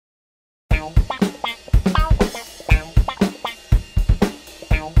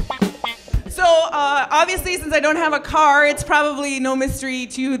obviously, since I don't have a car, it's probably no mystery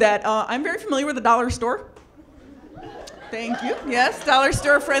to you that I'm very familiar with the dollar store. Thank you. Yes, dollar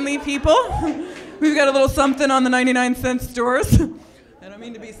store friendly people. We've got a little something on the 99-cent stores. I don't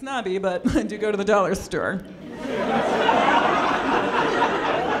mean to be snobby, but I do go to the dollar store.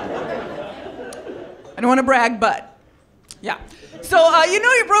 I don't want to brag, but yeah. So you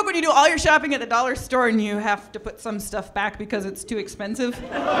know you're broke when you do all your shopping at the dollar store and you have to put some stuff back because it's too expensive.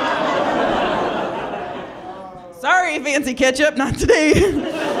 Sorry, fancy ketchup, not today.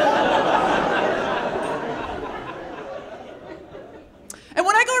 And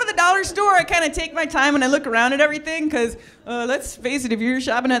when I go to the dollar store, I kind of take my time and I look around at everything because let's face it, if you're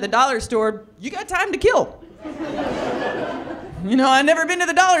shopping at the dollar store, you got time to kill. You know, I've never been to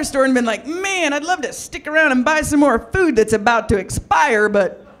the dollar store and been like, man, I'd love to stick around and buy some more food that's about to expire,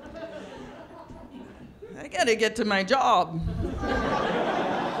 but I gotta get to my job.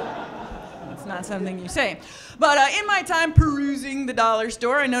 It's not something you say. But in my time perusing the dollar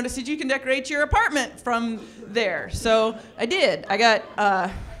store, I noticed that you can decorate your apartment from there. So I did. I got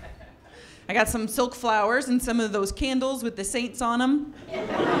some silk flowers and some of those candles with the saints on them.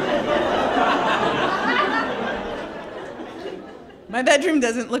 My bedroom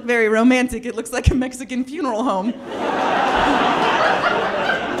doesn't look very romantic. It looks like a Mexican funeral home.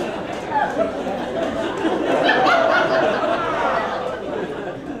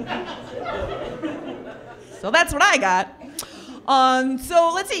 So that's what I got.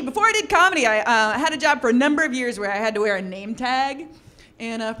 So let's see, before I did comedy, I had a job for a number of years where I had to wear a name tag.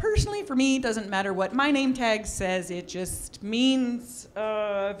 And personally, for me, it doesn't matter what my name tag says. It just means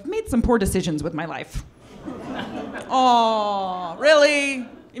I've made some poor decisions with my life. Oh, really?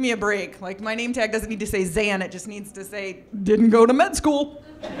 Give me a break. Like, my name tag doesn't need to say Zan, it just needs to say, didn't go to med school.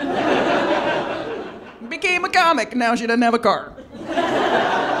 Became a comic, now she doesn't have a car.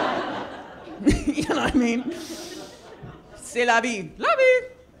 You know what I mean? C'est la vie. La vie.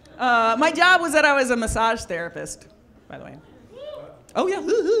 My job was that I was a massage therapist, by the way. Oh, yeah.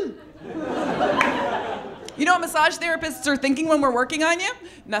 You know what massage therapists are thinking when we're working on you?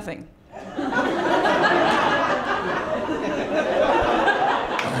 Nothing.